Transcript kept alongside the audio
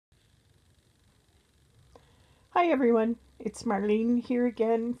Hi everyone, it's Marlene here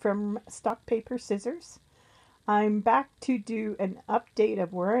again from Stock Paper Scissors. I'm back to do an update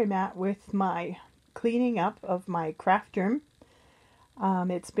of where I'm at with my cleaning up of my craft room.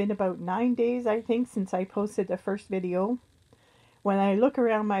 It's been about 9 days I think since I posted the first video. When I look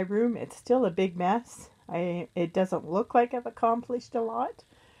around my room, it's still a big mess. It doesn't look like I've accomplished a lot,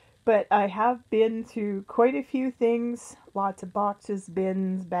 but I have been through quite a few things, lots of boxes,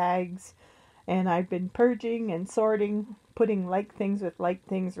 bins, bags, and I've been purging and sorting, putting like things with like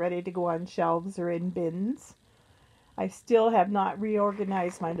things ready to go on shelves or in bins. I still have not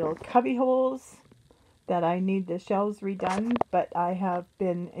reorganized my little cubby holes that I need the shelves redone, but I have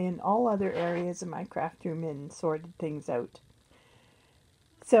been in all other areas of my craft room and sorted things out.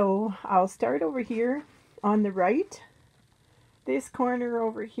 So I'll start over here on the right. This corner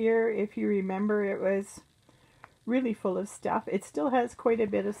over here, if you remember, it was really full of stuff. It still has quite a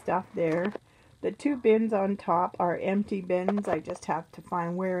bit of stuff there. The two bins on top are empty bins. I just have to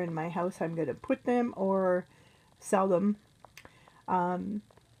find where in my house I'm going to put them or sell them.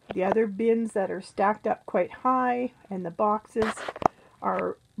 The other bins that are stacked up quite high and the boxes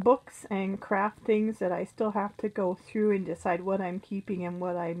are books and craft things that I still have to go through and decide what I'm keeping and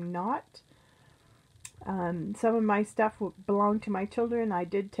what I'm not. Some of my stuff belonged to my children. I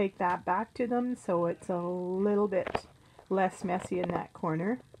did take that back to them, so it's a little bit less messy in that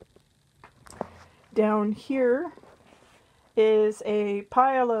corner. Down here is a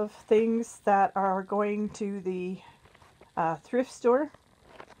pile of things that are going to the thrift store.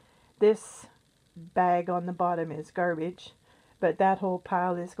 This bag on the bottom is garbage, but that whole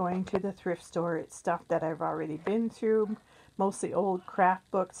pile is going to the thrift store. It's stuff that I've already been through, mostly old craft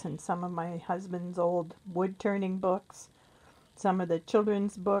books and some of my husband's old wood turning books, some of the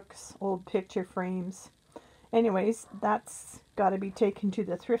children's books, old picture frames. Anyways, that's got to be taken to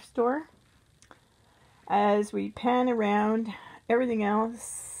the thrift store. As we pan around, everything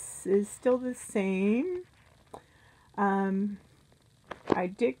else is still the same. I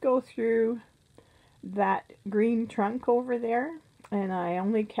did go through that green trunk over there, and I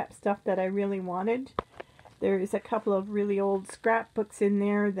only kept stuff that I really wanted. There's a couple of really old scrapbooks in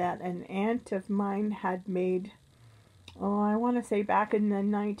there that an aunt of mine had made, I want to say back in the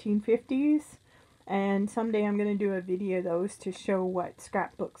 1950s. And someday I'm going to do a video of those to show what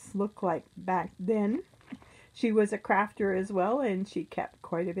scrapbooks look like back then. She was a crafter as well, and she kept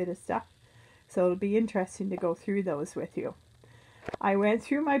quite a bit of stuff. So it'll be interesting to go through those with you. I went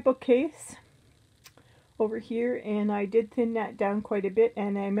through my bookcase over here, and I did thin that down quite a bit,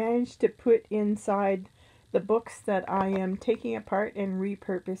 and I managed to put inside the books that I am taking apart and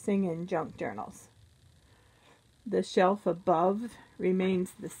repurposing in junk journals. The shelf above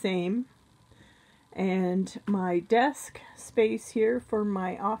remains the same. And my desk space here for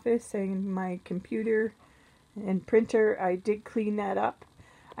my office and my computer and printer, I did clean that up.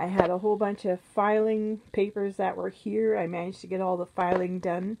 I had a whole bunch of filing papers that were here. I managed to get all the filing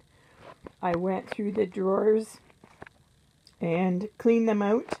done. I went through the drawers and cleaned them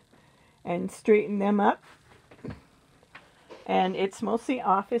out and straightened them up. And it's mostly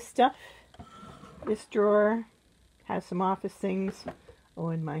office stuff. This drawer has some office things. Oh,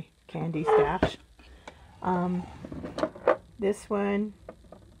 and my candy stash. This one,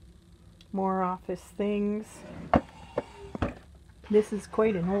 more office things. This is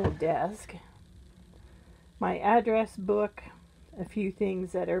quite an old desk. My address book, a few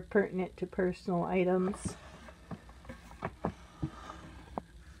things that are pertinent to personal items.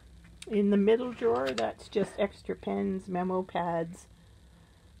 In the middle drawer, that's just extra pens, memo pads.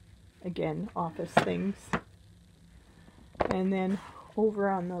 Again, office things. And then over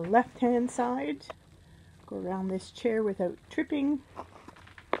on the left-hand side, go around this chair without tripping.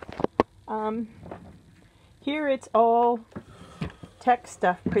 Here it's all tech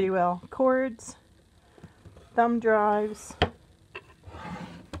stuff pretty well. Cords, thumb drives,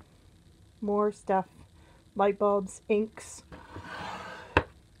 more stuff, light bulbs, inks,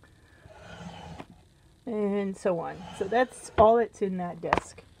 and so on. So that's all that's in that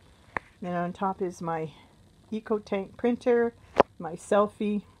desk. Then on top is my EcoTank printer, my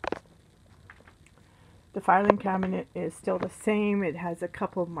selfie. The filing cabinet is still the same. It has a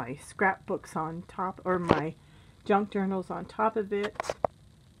couple of my scrapbooks on top, or my junk journals on top of it.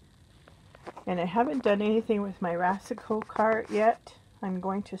 And I haven't done anything with my Rasico cart yet. I'm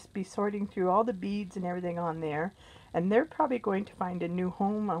going to be sorting through all the beads and everything on there. And they're probably going to find a new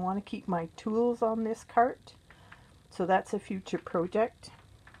home. I want to keep my tools on this cart. So that's a future project.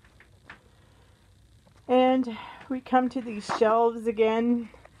 And we come to these shelves again.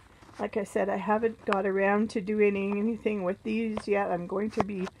 Like I said, I haven't got around to doing anything with these yet. I'm going to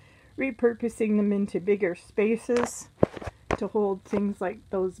be repurposing them into bigger spaces to hold things like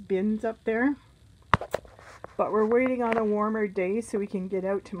those bins up there. But we're waiting on a warmer day so we can get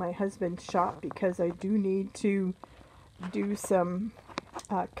out to my husband's shop, because I do need to do some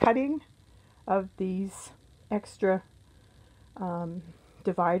cutting of these extra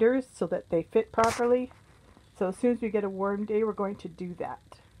dividers so that they fit properly. So as soon as we get a warm day, we're going to do that.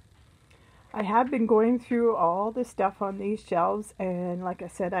 I have been going through all the stuff on these shelves, and like I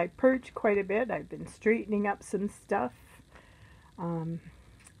said, I purged quite a bit. I've been straightening up some stuff, and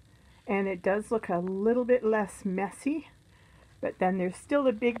it does look a little bit less messy, but then there's still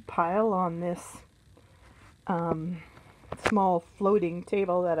a big pile on this small floating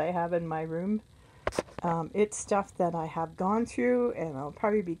table that I have in my room. It's stuff that I have gone through, and I'll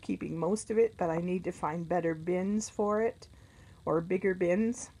probably be keeping most of it, but I need to find better bins for it, or bigger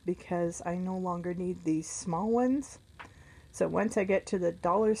bins, because I no longer need these small ones. So once I get to the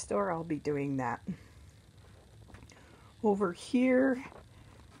dollar store, I'll be doing that. Over here,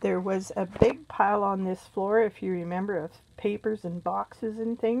 there was a big pile on this floor, if you remember, of papers and boxes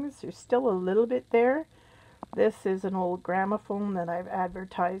and things. There's still a little bit there. This is an old gramophone that I've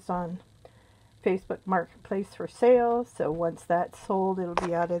advertised on Facebook Marketplace for sale, so once that's sold, it'll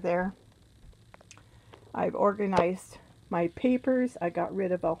be out of there. I've organized my papers. I got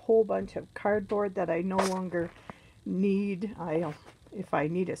rid of a whole bunch of cardboard that I no longer need. If I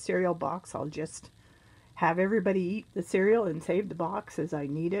need a cereal box, I'll just have everybody eat the cereal and save the box as I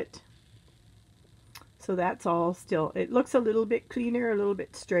need it. So that's all still. It looks a little bit cleaner, a little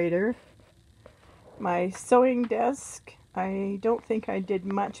bit straighter. My sewing desk, I don't think I did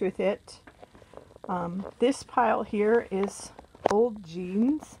much with it. This pile here is old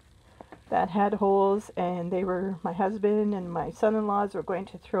jeans that had holes, and my husband and my son-in-laws were going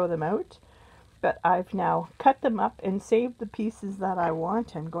to throw them out, but I've now cut them up and saved the pieces that I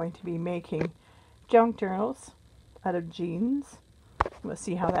want. I'm going to be making junk journals out of jeans. We'll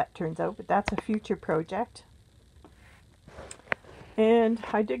see how that turns out, but that's a future project. And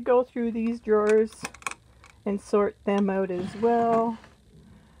I did go through these drawers and sort them out as well.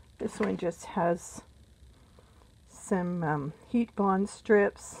 This one just has some heat bond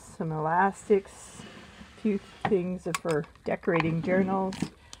strips, some elastics, a few things for decorating journals.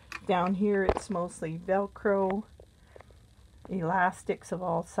 Down here it's mostly Velcro, elastics of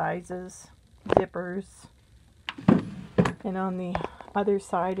all sizes, zippers. And on the other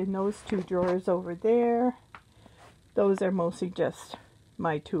side, in those two drawers over there, those are mostly just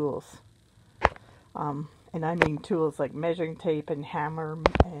my tools. And I mean tools like measuring tape and hammer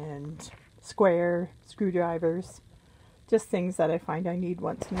and square, screwdrivers. Just things that I find I need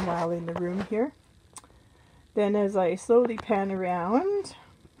once in a while in the room here. Then as I slowly pan around,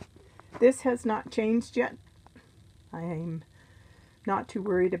 this has not changed yet. I'm not too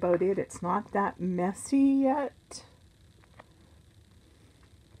worried about it. It's not that messy yet.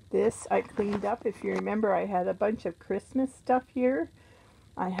 This I cleaned up. If you remember, I had a bunch of Christmas stuff here.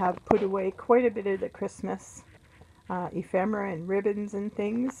 I have put away quite a bit of the Christmas ephemera and ribbons and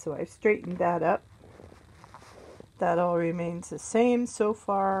things, so I've straightened that up. That all remains the same so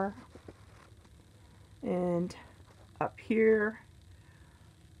far. And up here,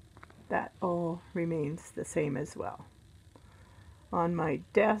 that all remains the same as well. On my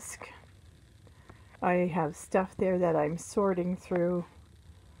desk, I have stuff there that I'm sorting through,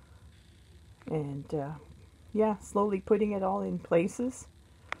 and yeah, slowly putting it all in places.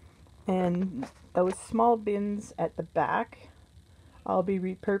 And those small bins at the back, I'll be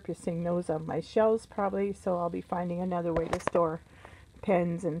repurposing those on my shelves probably, so I'll be finding another way to store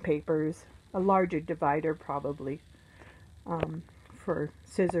pens and papers, a larger divider probably, for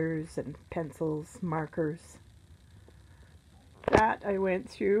scissors and pencils, markers. That I went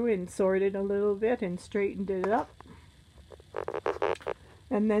through and sorted a little bit and straightened it up.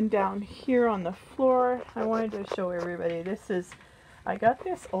 And then down here on the floor, I wanted to show everybody, I got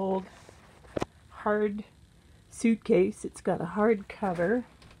this old hard suitcase. It's got a hard cover.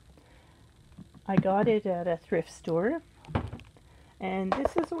 I got it at a thrift store, and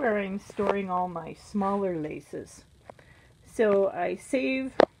this is where I'm storing all my smaller laces. So I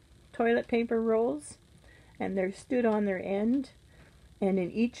save toilet paper rolls, and they're stood on their end, and in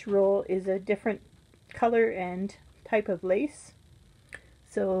each roll is a different color and type of lace.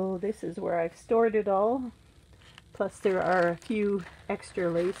 So this is where I've stored it all. Plus there are a few extra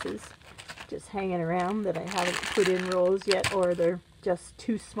laces just hanging around that I haven't put in rolls yet, or they're just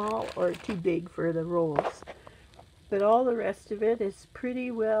too small or too big for the rolls. But all the rest of it is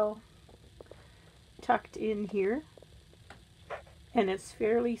pretty well tucked in here. And it's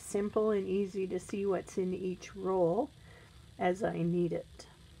fairly simple and easy to see what's in each roll as I need it.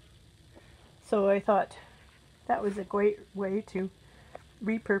 So I thought that was a great way to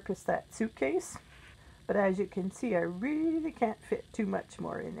repurpose that suitcase. But as you can see, I really can't fit too much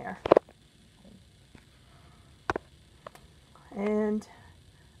more in there. And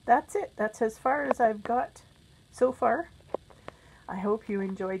that's it. That's as far as I've got so far. I hope you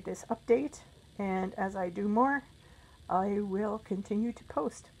enjoyed this update, and as I do more, I will continue to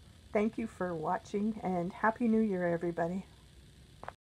post. Thank you for watching, and Happy New Year, everybody.